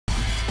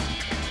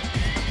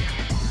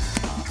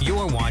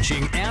You're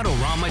watching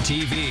Adorama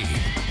TV.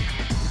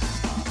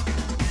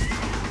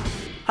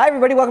 Hi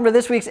everybody, welcome to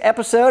this week's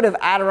episode of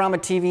Adorama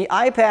TV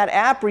iPad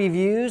app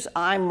reviews.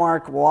 I'm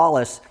Mark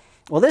Wallace.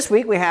 Well, this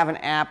week we have an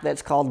app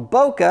that's called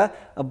Bokeh,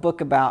 a book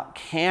about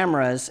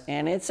cameras,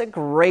 and it's a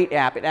great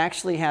app. It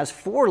actually has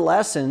 4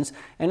 lessons,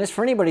 and it's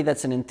for anybody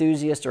that's an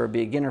enthusiast or a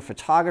beginner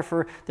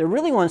photographer that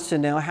really wants to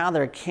know how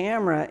their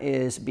camera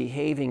is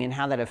behaving and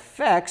how that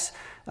affects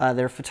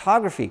their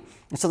photography.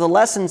 And so the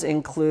lessons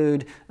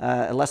include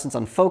lessons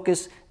on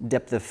focus,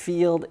 depth of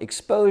field,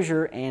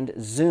 exposure, and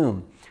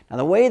zoom. Now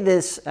the way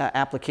this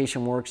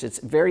application works, it's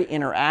very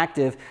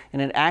interactive,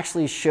 and it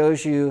actually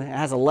shows you, it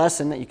has a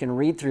lesson that you can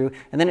read through,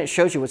 and then it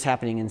shows you what's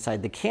happening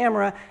inside the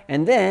camera,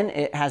 and then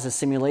it has a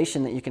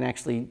simulation that you can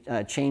actually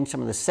change some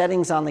of the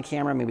settings on the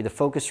camera, maybe the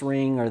focus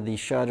ring or the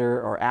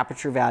shutter or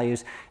aperture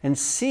values, and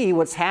see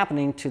what's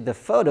happening to the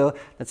photo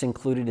that's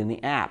included in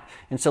the app.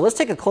 And so let's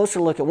take a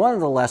closer look at one of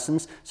the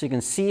lessons so you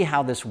can see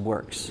how this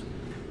works.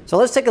 So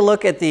let's take a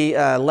look at the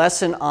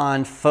lesson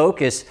on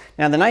focus.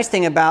 Now the nice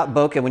thing about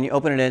Bokeh, when you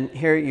open it in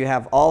here, you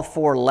have all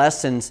 4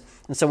 lessons.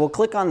 And so we'll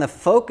click on the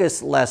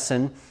focus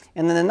lesson.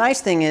 And then the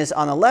nice thing is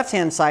on the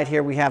left-hand side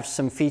here, we have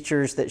some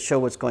features that show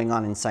what's going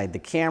on inside the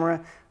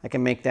camera. I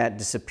can make that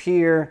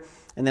disappear.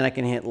 And then I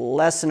can hit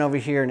lesson over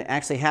here, and it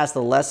actually has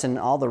the lesson,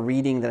 all the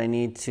reading that I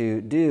need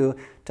to do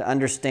to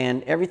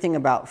understand everything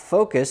about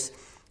focus.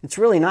 It's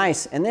really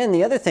nice. And then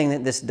the other thing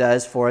that this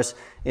does for us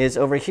is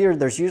over here,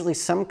 there's usually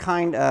some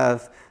kind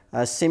of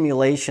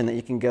simulation that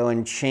you can go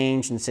and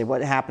change and say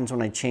what happens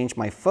when I change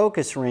my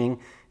focus ring,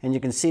 and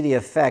you can see the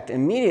effect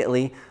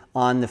immediately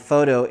on the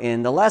photo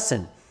in the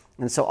lesson.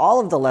 And so all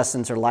of the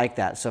lessons are like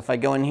that. So if I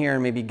go in here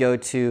and maybe go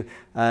to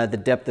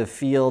the depth of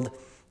field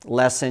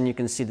lesson, you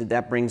can see that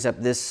that brings up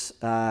this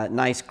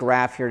nice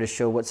graph here to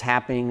show what's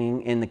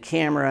happening in the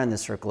camera and the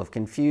circle of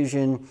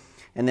confusion.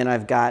 And then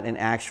I've got an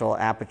actual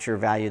aperture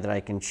value that I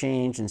can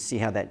change and see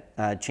how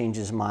that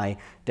changes my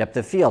depth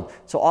of field.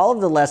 So all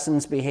of the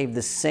lessons behave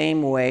the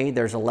same way.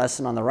 There's a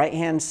lesson on the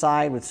right-hand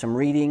side with some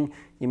reading.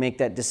 You make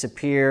that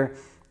disappear.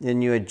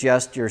 Then you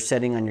adjust your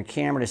setting on your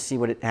camera to see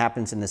what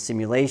happens in the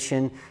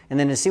simulation. And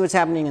then to see what's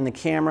happening in the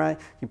camera,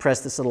 you press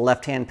this little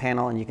left-hand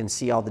panel and you can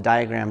see all the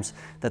diagrams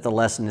that the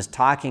lesson is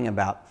talking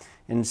about.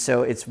 And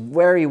so it's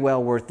very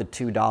well worth the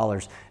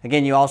 $2.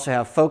 Again, you also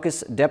have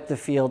focus, depth of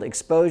field,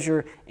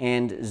 exposure,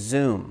 and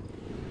zoom.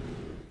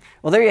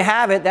 Well, there you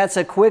have it. That's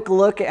a quick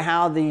look at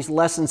how these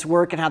lessons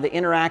work and how the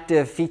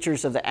interactive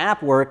features of the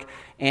app work.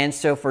 And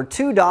so for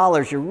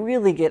 $2, you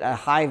really get a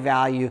high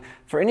value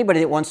for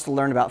anybody that wants to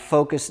learn about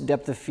focus,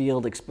 depth of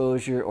field,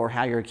 exposure, or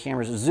how your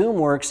camera's zoom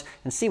works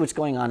and see what's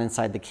going on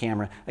inside the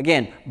camera.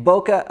 Again,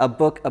 Bokeh, a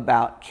book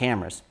about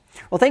cameras.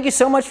 Well, thank you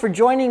so much for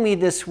joining me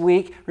this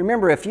week.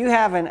 Remember, if you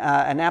have an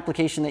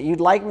application that you'd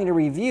like me to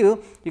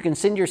review, you can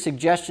send your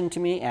suggestion to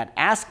me at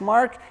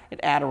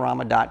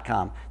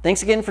askmark@adorama.com.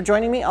 Thanks again for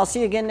joining me. I'll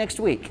see you again next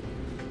week.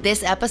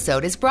 This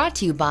episode is brought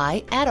to you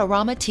by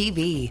Adorama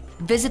TV.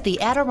 Visit the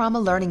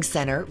Adorama Learning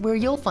Center where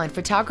you'll find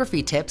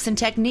photography tips and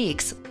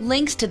techniques,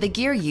 links to the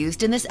gear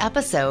used in this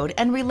episode,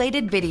 and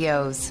related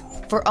videos.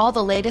 For all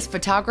the latest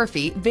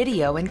photography,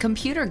 video, and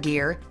computer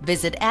gear,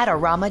 visit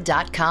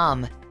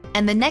adorama.com.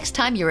 And the next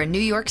time you're in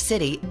New York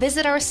City,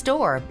 visit our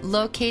store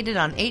located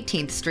on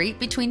 18th Street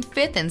between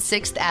 5th and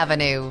 6th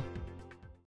Avenue.